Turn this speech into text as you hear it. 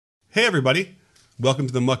Hey, everybody. Welcome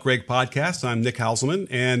to the Muckrake Podcast. I'm Nick Hauselman,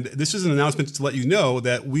 and this is an announcement to let you know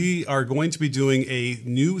that we are going to be doing a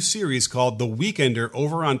new series called The Weekender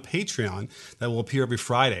over on Patreon that will appear every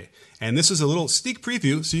Friday. And this is a little sneak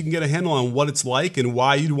preview so you can get a handle on what it's like and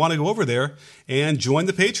why you'd want to go over there and join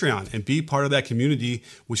the Patreon and be part of that community,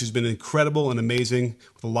 which has been incredible and amazing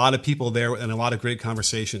with a lot of people there and a lot of great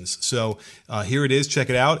conversations. So here it is. Check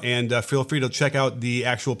it out. And feel free to check out the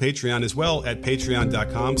actual Patreon as well at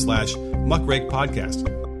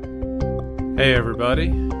patreon.com/muckrakepodcast. Hey everybody,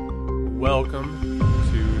 welcome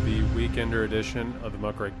to the Weekender edition of the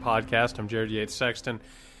Muckrake Podcast. I'm Jared Yates Sexton,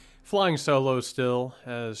 flying solo still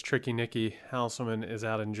as Tricky Nicky Hauselman is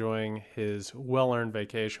out enjoying his well-earned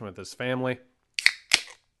vacation with his family.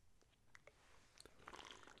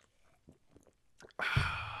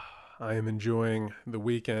 I am enjoying the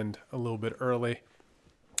weekend a little bit early.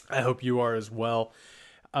 I hope you are as well.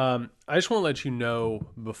 I just want to let you know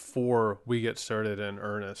before we get started in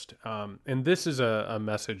earnest, and this is a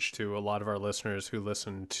message to a lot of our listeners who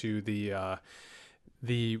listen to the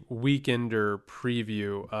Weekender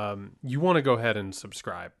preview. You want to go ahead and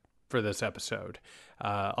subscribe for this episode.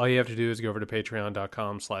 All you have to do is go over to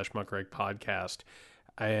patreon.com/muckrakepodcast.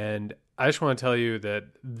 And I just want to tell you that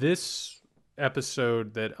this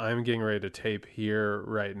episode that I'm getting ready to tape here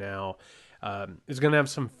right now is going to have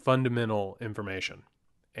some fundamental information.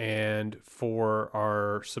 And for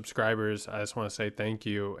our subscribers, I just want to say thank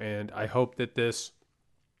you. And I hope that this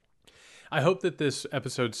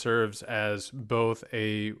episode serves as both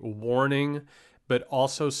a warning, but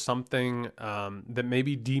also something that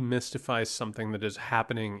maybe demystifies something that is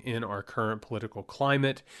happening in our current political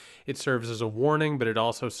climate. It serves as a warning, but it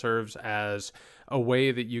also serves as a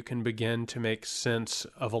way that you can begin to make sense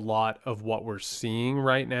of a lot of what we're seeing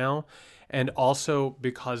right now. And also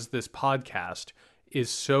because this podcast is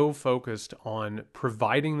so focused on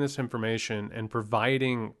providing this information and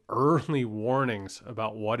providing early warnings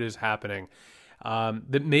about what is happening,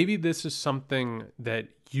 that maybe this is something that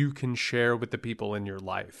you can share with the people in your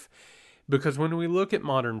life. Because when we look at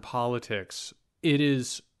modern politics, it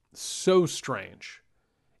is so strange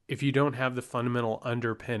if you don't have the fundamental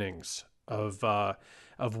underpinnings of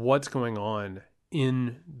what's going on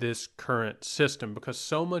in this current system, because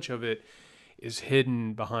so much of it is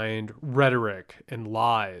hidden behind rhetoric and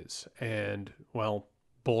lies and, well,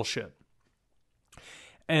 bullshit.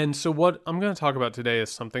 And so what I'm going to talk about today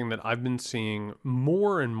is something that I've been seeing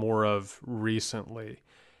more and more of recently.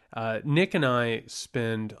 Nick and I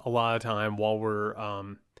spend a lot of time while we're,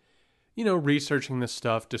 researching this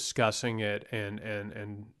stuff, discussing it,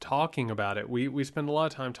 and talking about it. We spend a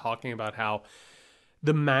lot of time talking about how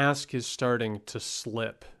the mask is starting to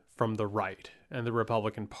slip from the right and the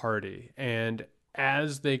Republican Party. And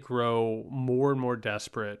as they grow more and more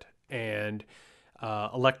desperate and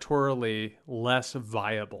electorally less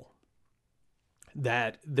viable,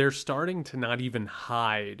 that they're starting to not even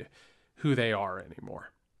hide who they are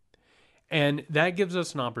anymore. And that gives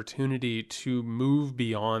us an opportunity to move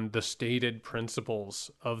beyond the stated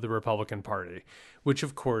principles of the Republican Party, which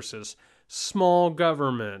of course is small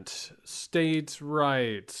government, states'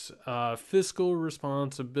 rights, fiscal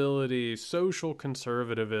responsibility, social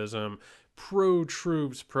conservatism,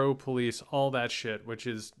 pro-troops, pro-police, all that shit, which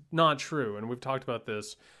is not true. And we've talked about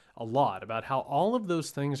this a lot, about how all of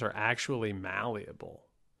those things are actually malleable,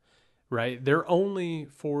 right? They're only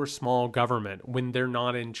for small government when they're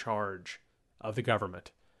not in charge of the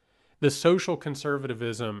government. The social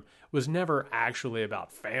conservatism was never actually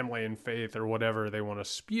about family and faith or whatever they want to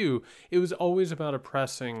spew. It was always about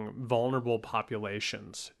oppressing vulnerable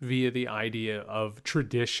populations via the idea of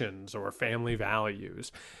traditions or family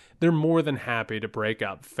values. They're more than happy to break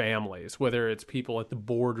up families, whether it's people at the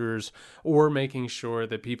borders or making sure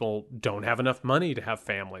that people don't have enough money to have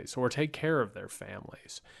families or take care of their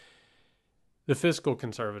families. The fiscal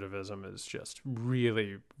conservatism is just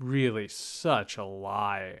really, really such a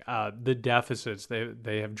lie. The deficits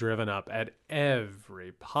they have driven up at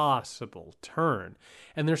every possible turn.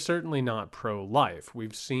 And they're certainly not pro-life.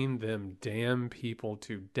 We've seen them damn people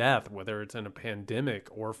to death, whether it's in a pandemic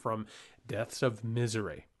or from deaths of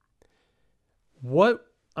misery. What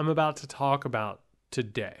I'm about to talk about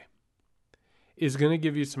today is going to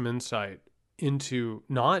give you some insight into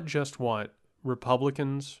not just what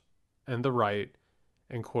Republicans and the right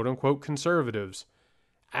and quote-unquote conservatives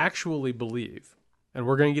actually believe. And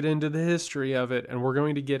we're going to get into the history of it, and we're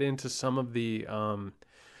going to get into some of the,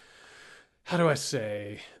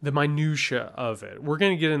 the minutia of it. We're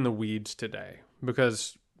going to get in the weeds today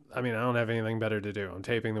because, I don't have anything better to do. I'm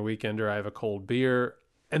taping the Weekender, I have a cold beer,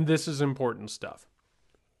 and this is important stuff.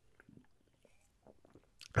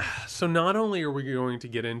 So not only are we going to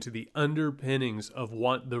get into the underpinnings of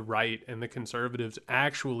what the right and the conservatives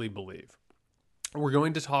actually believe, we're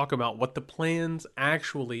going to talk about what the plans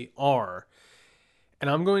actually are. And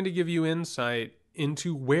I'm going to give you insight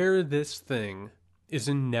into where this thing is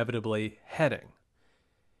inevitably heading.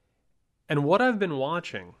 And what I've been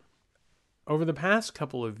watching over the past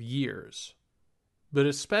couple of years, but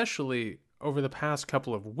especially over the past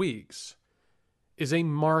couple of weeks, is a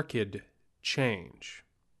marked change.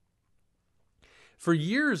 For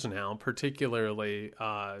years now, particularly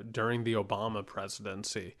during the Obama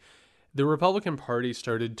presidency, the Republican Party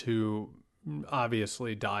started to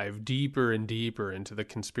obviously dive deeper and deeper into the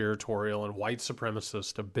conspiratorial and white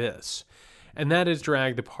supremacist abyss. And that has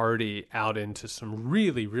dragged the party out into some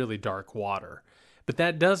really, really dark water. But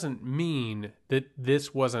that doesn't mean that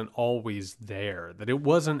this wasn't always there, that it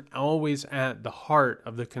wasn't always at the heart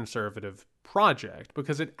of the conservative project,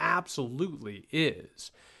 because it absolutely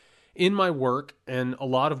is. In my work, and a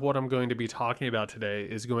lot of what I'm going to be talking about today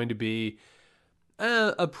is going to be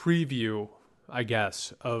a preview, I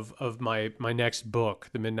guess, of my next book,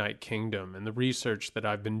 The Midnight Kingdom, and the research that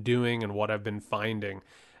I've been doing and what I've been finding.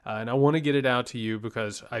 And I want to get it out to you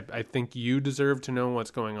because I think you deserve to know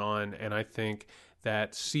what's going on, and I think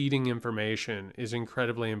that seeding information is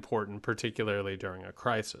incredibly important, particularly during a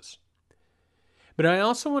crisis. But I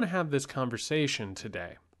also want to have this conversation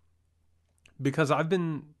today because I've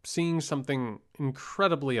been seeing something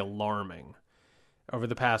incredibly alarming over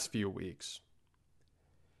the past few weeks.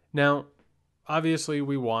 Now, obviously,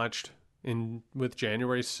 we watched with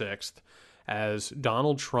January 6th as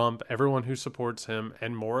Donald Trump, everyone who supports him,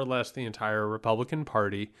 and more or less the entire Republican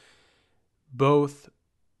Party both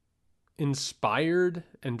inspired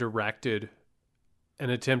and directed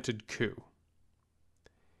an attempted coup.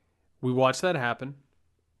 We watched that happen.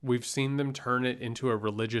 We've seen them turn it into a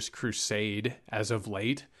religious crusade as of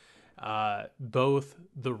late. Both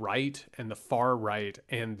the right and the far right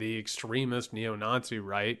and the extremist neo-Nazi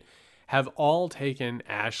right have all taken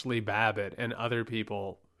Ashley Babbitt and other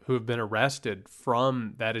people who have been arrested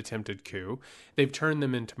from that attempted coup. They've turned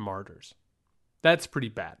them into martyrs. That's pretty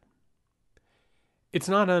bad. It's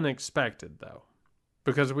not unexpected, though,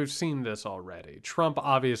 because we've seen this already. Trump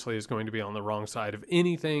obviously is going to be on the wrong side of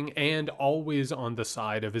anything and always on the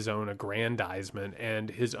side of his own aggrandizement and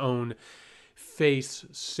his own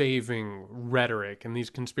face-saving rhetoric and these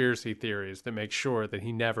conspiracy theories that make sure that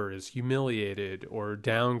he never is humiliated or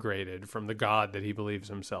downgraded from the God that he believes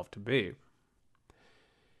himself to be.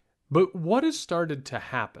 But what has started to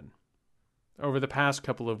happen over the past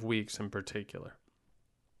couple of weeks in particular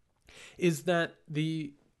is that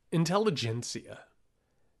the intelligentsia,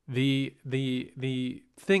 the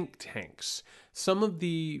think tanks, some of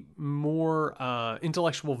the more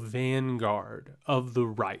intellectual vanguard of the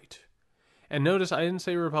right. And notice I didn't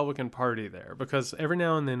say Republican Party there, because every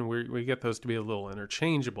now and then we get those to be a little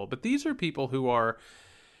interchangeable. But these are people who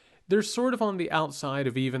they're sort of on the outside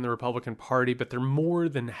of even the Republican Party, but they're more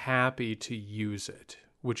than happy to use it,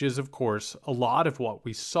 which is, of course, a lot of what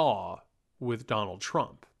we saw with Donald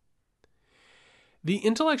Trump. The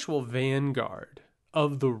intellectual vanguard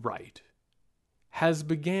of the right has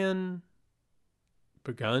began.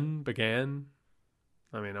 I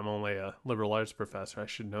mean, I'm only a liberal arts professor. I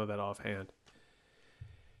should know that offhand.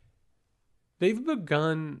 They've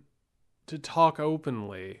begun to talk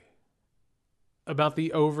openly about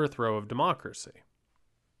the overthrow of democracy.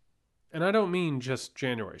 And I don't mean just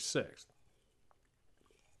January 6th.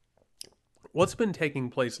 What's been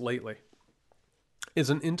taking place lately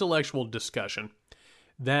is an intellectual discussion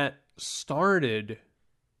that started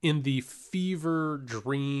in the fever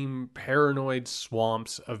dream paranoid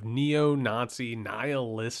swamps of neo-Nazi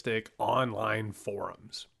nihilistic online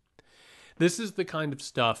forums. This is the kind of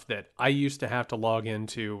stuff that I used to have to log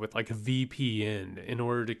into with like a VPN in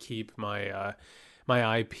order to keep my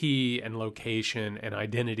IP and location and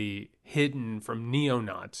identity hidden from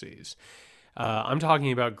neo-Nazis. I'm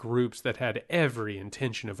talking about groups that had every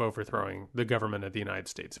intention of overthrowing the government of the United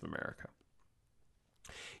States of America.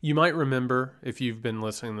 You might remember, if you've been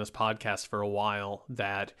listening to this podcast for a while,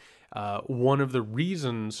 that one of the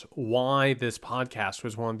reasons why this podcast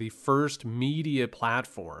was one of the first media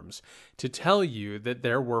platforms to tell you that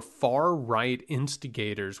there were far-right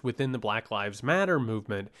instigators within the Black Lives Matter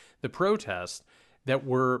movement, the protests, that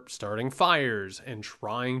were starting fires and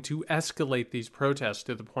trying to escalate these protests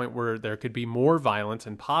to the point where there could be more violence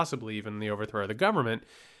and possibly even the overthrow of the government,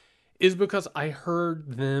 is because I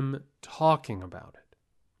heard them talking about it.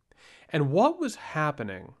 And what was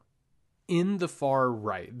happening in the far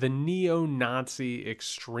right, the neo-Nazi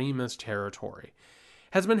extremist territory,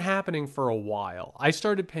 has been happening for a while. I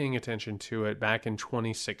started paying attention to it back in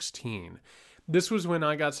 2016. This was when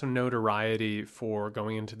I got some notoriety for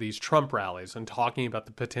going into these Trump rallies and talking about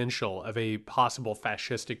the potential of a possible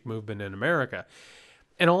fascistic movement in America.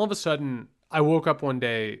 And all of a sudden, I woke up one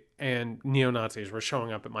day and neo-Nazis were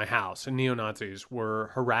showing up at my house and neo-Nazis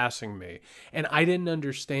were harassing me. And I didn't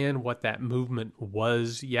understand what that movement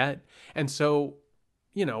was yet. And so,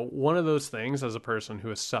 one of those things, as a person who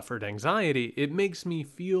has suffered anxiety, it makes me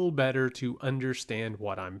feel better to understand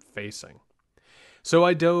what I'm facing. So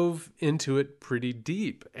I dove into it pretty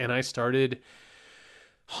deep and I started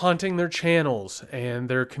haunting their channels and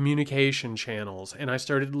their communication channels, and I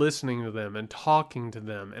started listening to them and talking to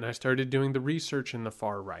them, and I started doing the research in the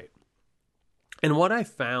far right. And what I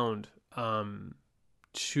found,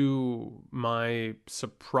 to my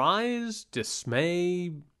surprise,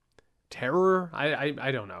 dismay, terror,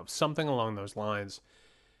 I don't know, something along those lines,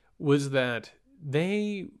 was that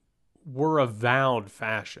they were avowed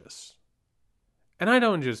fascists. And I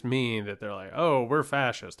don't just mean that they're like, oh, we're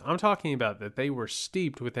fascist. I'm talking about that they were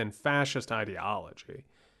steeped within fascist ideology.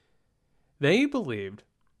 They believed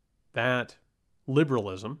that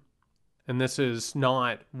liberalism, and this is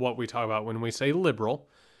not what we talk about when we say liberal.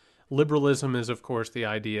 Liberalism is, of course, the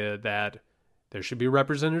idea that there should be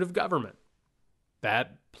representative government,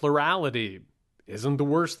 that plurality isn't the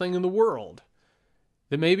worst thing in the world,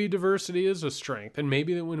 that maybe diversity is a strength, and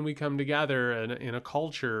maybe that when we come together in a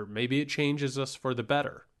culture, maybe it changes us for the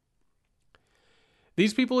better.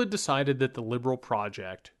 These people had decided that the liberal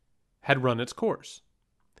project had run its course,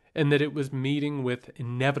 and that it was meeting with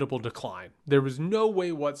inevitable decline. There was no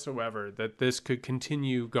way whatsoever that this could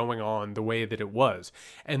continue going on the way that it was,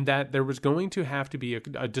 and that there was going to have to be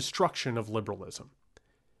a destruction of liberalism.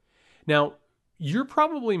 Now, you're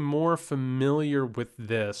probably more familiar with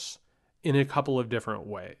this in a couple of different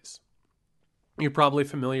ways. You're probably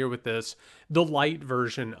familiar with this, the light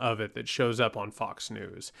version of it that shows up on Fox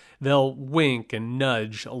News. They'll wink and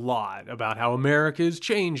nudge a lot about how America is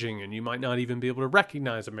changing and you might not even be able to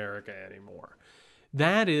recognize America anymore.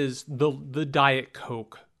 That is the Diet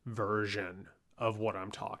Coke version of what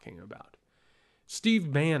I'm talking about.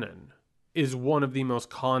 Steve Bannon is one of the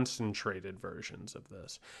most concentrated versions of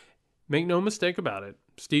this. Make no mistake about it,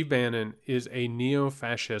 Steve Bannon is a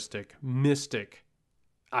neo-fascistic, mystic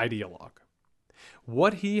ideologue.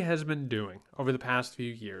 What he has been doing over the past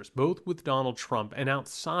few years, both with Donald Trump and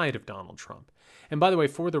outside of Donald Trump, and by the way,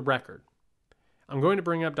 for the record, I'm going to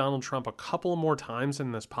bring up Donald Trump a couple more times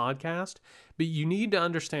in this podcast, but you need to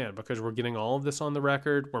understand, because we're getting all of this on the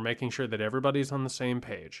record, we're making sure that everybody's on the same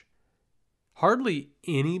page. Hardly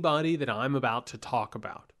anybody that I'm about to talk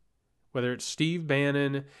about, whether it's Steve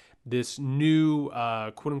Bannon, this new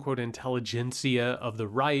quote-unquote intelligentsia of the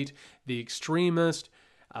right, the extremist,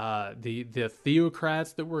 the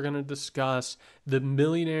theocrats that we're going to discuss, the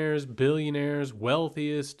millionaires, billionaires,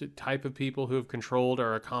 wealthiest type of people who have controlled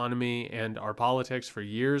our economy and our politics for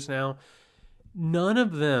years now, none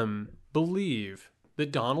of them believe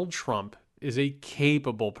that Donald Trump is a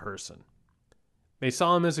capable person. They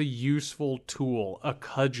saw him as a useful tool, a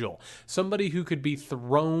cudgel, somebody who could be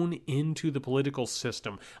thrown into the political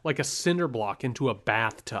system like a cinder block into a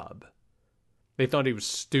bathtub. They thought he was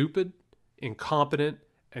stupid, incompetent,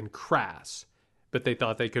 and crass, but they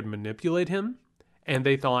thought they could manipulate him, and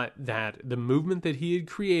they thought that the movement that he had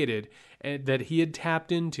created and that he had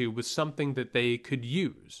tapped into was something that they could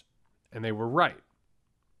use, and they were right.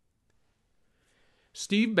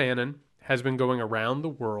 Steve Bannon has been going around the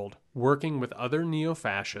world working with other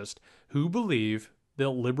neo-fascists who believe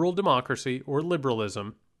that liberal democracy or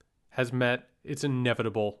liberalism has met its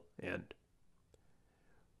inevitable end.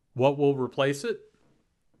 What will replace it?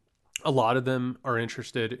 A lot of them are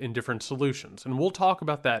interested in different solutions, and we'll talk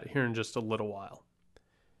about that here in just a little while.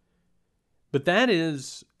 But that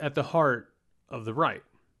is at the heart of the right.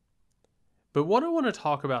 But what I want to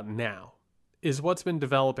talk about now is what's been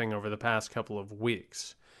developing over the past couple of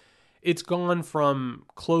weeks. It's gone from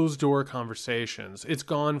closed-door conversations. It's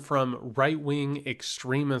gone from right-wing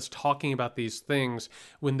extremists talking about these things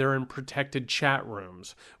when they're in protected chat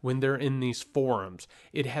rooms, when they're in these forums.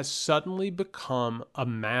 It has suddenly become a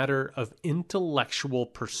matter of intellectual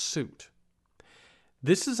pursuit.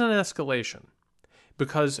 This is an escalation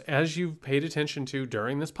because, as you've paid attention to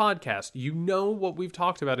during this podcast, you know what we've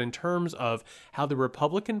talked about in terms of how the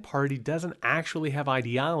Republican Party doesn't actually have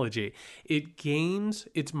ideology. It gains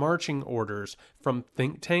its marching orders from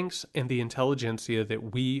think tanks and the intelligentsia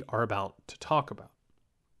that we are about to talk about.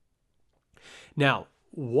 Now,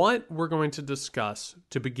 what we're going to discuss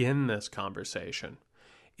to begin this conversation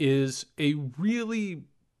is a really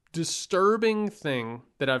disturbing thing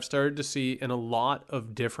that I've started to see in a lot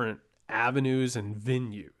of different avenues and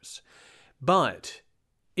venues. But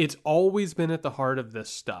it's always been at the heart of this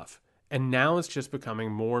stuff. And now it's just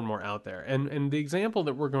becoming more and more out there. And the example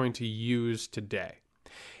that we're going to use today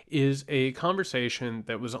is a conversation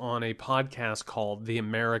that was on a podcast called The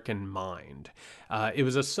American Mind. It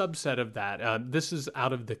was a subset of that. This is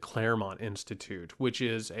out of the Claremont Institute, which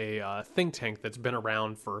is a think tank that's been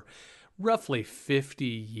around for roughly 50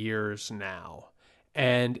 years now.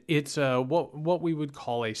 And it's what we would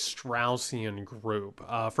call a Straussian group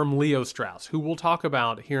from Leo Strauss, who we'll talk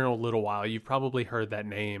about here in a little while. You've probably heard that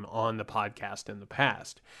name on the podcast in the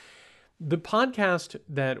past. The podcast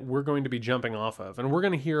that we're going to be jumping off of, and we're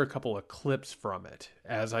going to hear a couple of clips from it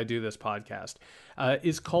as I do this podcast,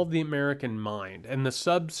 is called The American Mind, and the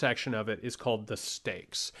subsection of it is called The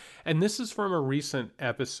Stakes. And this is from a recent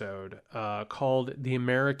episode called The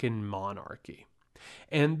American Monarchy.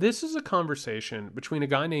 And this is a conversation between a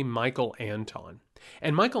guy named Michael Anton.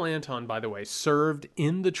 And Michael Anton, by the way, served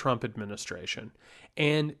in the Trump administration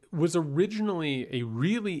and was originally a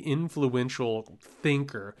really influential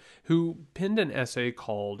thinker who penned an essay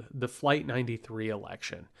called The Flight 93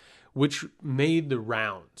 Election, which made the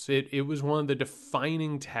rounds. It was one of the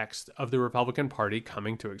defining texts of the Republican Party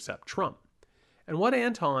coming to accept Trump. And what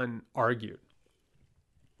Anton argued,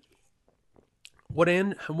 what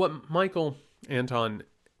Michael Anton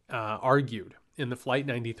argued in the Flight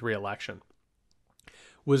 93 election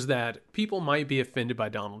was that people might be offended by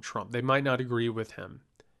Donald Trump. They might not agree with him,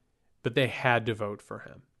 but they had to vote for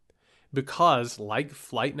him. Because, like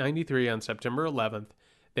Flight 93 on September 11th,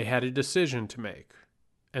 they had a decision to make.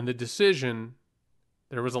 And the decision,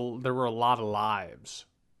 there were a lot of lives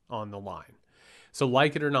on the line. So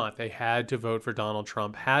like it or not, they had to vote for Donald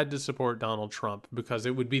Trump, had to support Donald Trump, because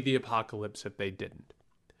it would be the apocalypse if they didn't.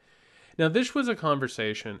 Now, this was a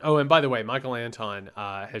conversation. Oh, and by the way, Michael Anton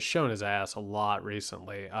has shown his ass a lot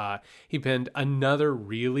recently. He penned another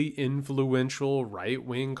really influential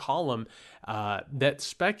right-wing column that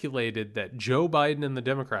speculated that Joe Biden and the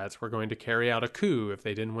Democrats were going to carry out a coup if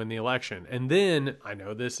they didn't win the election. And then, I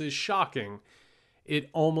know this is shocking, it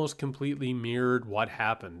almost completely mirrored what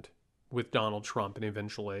happened with Donald Trump and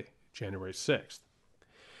eventually January 6th.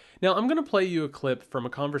 Now, I'm going to play you a clip from a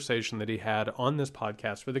conversation that he had on this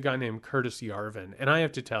podcast with a guy named Curtis Yarvin, and I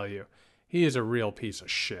have to tell you, he is a real piece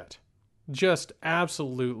of shit. Just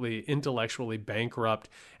absolutely intellectually bankrupt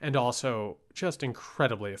and also just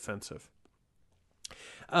incredibly offensive.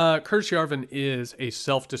 Curtis Yarvin is a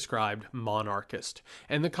self-described monarchist,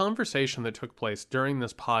 and the conversation that took place during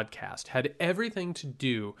this podcast had everything to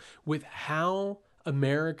do with how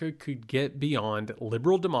America could get beyond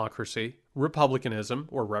liberal democracy, republicanism,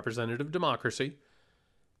 or representative democracy,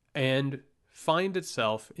 and find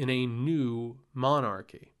itself in a new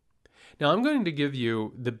monarchy. Now, I'm going to give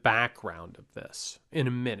you the background of this in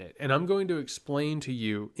a minute, and I'm going to explain to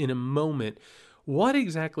you in a moment what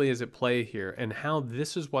exactly is at play here and how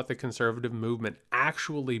this is what the conservative movement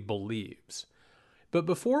actually believes. But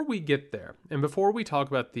before we get there, and before we talk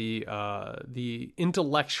about the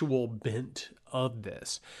intellectual bent of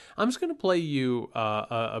this, I'm just going to play you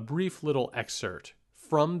a brief little excerpt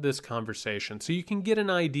from this conversation so you can get an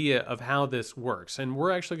idea of how this works. And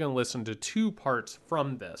we're actually going to listen to two parts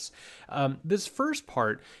from this. This first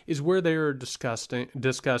part is where they are discussing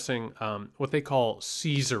what they call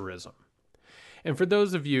Caesarism. And for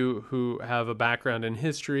those of you who have a background in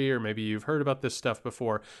history, or maybe you've heard about this stuff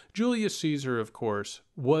before, Julius Caesar, of course,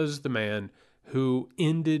 was the man who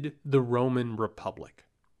ended the Roman Republic.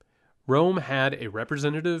 Rome had a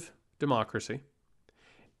representative democracy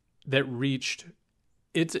that reached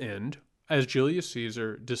its end as Julius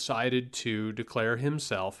Caesar decided to declare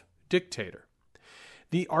himself dictator.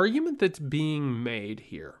 The argument that's being made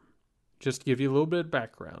here, just to give you a little bit of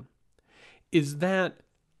background, is that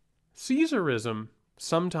Caesarism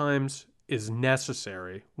sometimes is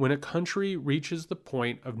necessary when a country reaches the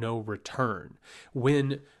point of no return,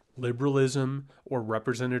 when liberalism or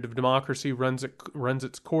representative democracy runs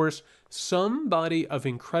its course. Somebody of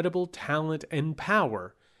incredible talent and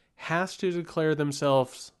power has to declare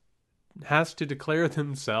themselves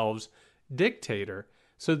dictator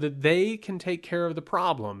so that they can take care of the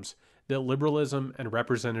problems that liberalism and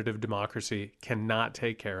representative democracy cannot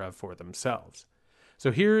take care of for themselves.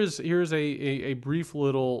 So here's a brief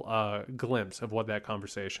little glimpse of what that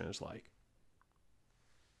conversation is like.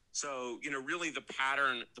 So, really the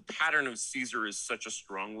pattern of Caesar is such a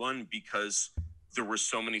strong one because there were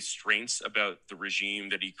so many strengths about the regime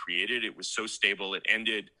that he created. It was so stable. It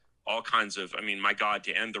ended all kinds of, my God,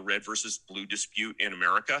 to end the red versus blue dispute in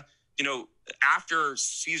America, after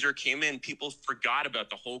Caesar came in, people forgot about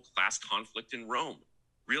the whole class conflict in Rome.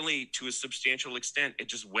 Really, to a substantial extent, it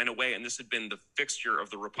just went away. And this had been the fixture of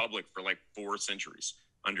the Republic for like 4 centuries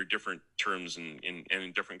under different terms and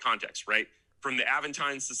in different contexts, right? From the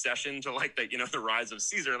Aventine secession to like the rise of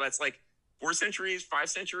Caesar, that's like 4 centuries, 5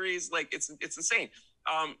 centuries, like it's insane.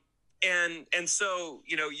 And so,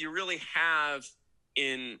 you really have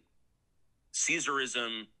in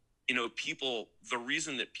Caesarism, people, the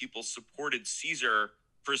reason that people supported Caesar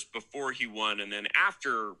first before he won and then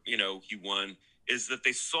after, he won, is that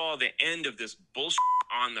they saw the end of this bullshit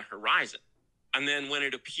on the horizon. And then when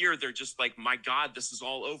it appeared, they're just like, my God, this is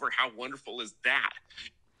all over. How wonderful is that?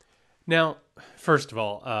 Now, first of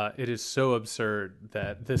all, it is so absurd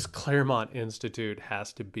that this Claremont Institute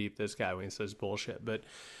has to beat this guy when he says bullshit, but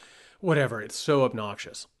whatever, it's so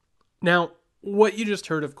obnoxious. Now, what you just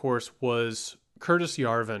heard, of course, was Curtis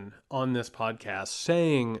Yarvin on this podcast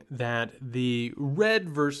saying that the red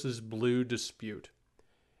versus blue dispute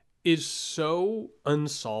is so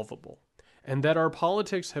unsolvable and that our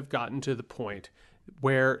politics have gotten to the point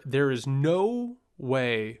where there is no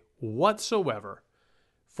way whatsoever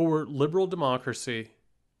for liberal democracy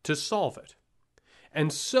to solve it.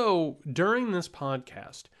 And so during this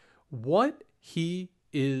podcast, what he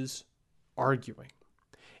is arguing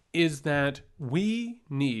is that we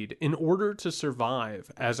need, in order to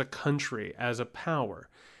survive as a country, as a power,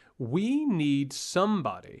 we need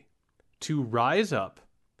somebody to rise up.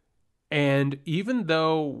 And even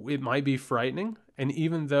though it might be frightening, and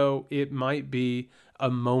even though it might be a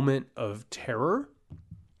moment of terror,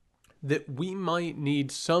 that we might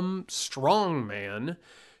need some strong man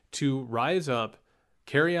to rise up,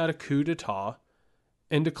 carry out a coup d'etat,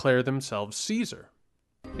 and declare themselves Caesar.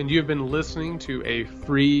 And you have been listening to a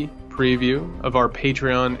free preview of our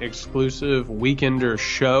Patreon exclusive Weekender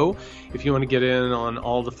show. If you want to get in on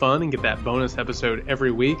all the fun and get that bonus episode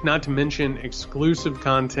every week, not to mention exclusive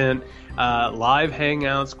content, live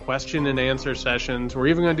hangouts, question and answer sessions. We're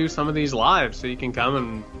even going to do some of these live so you can come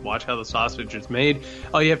and watch how the sausage is made.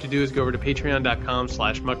 All you have to do is go over to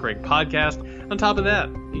patreon.com/muckrakepodcast. On top of that,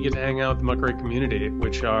 you get to hang out with the Muckrake community,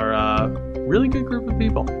 which are a really good group of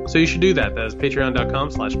people. So you should do that. That is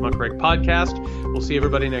patreon.com/muckrakepodcast. We'll see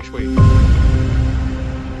everybody next week.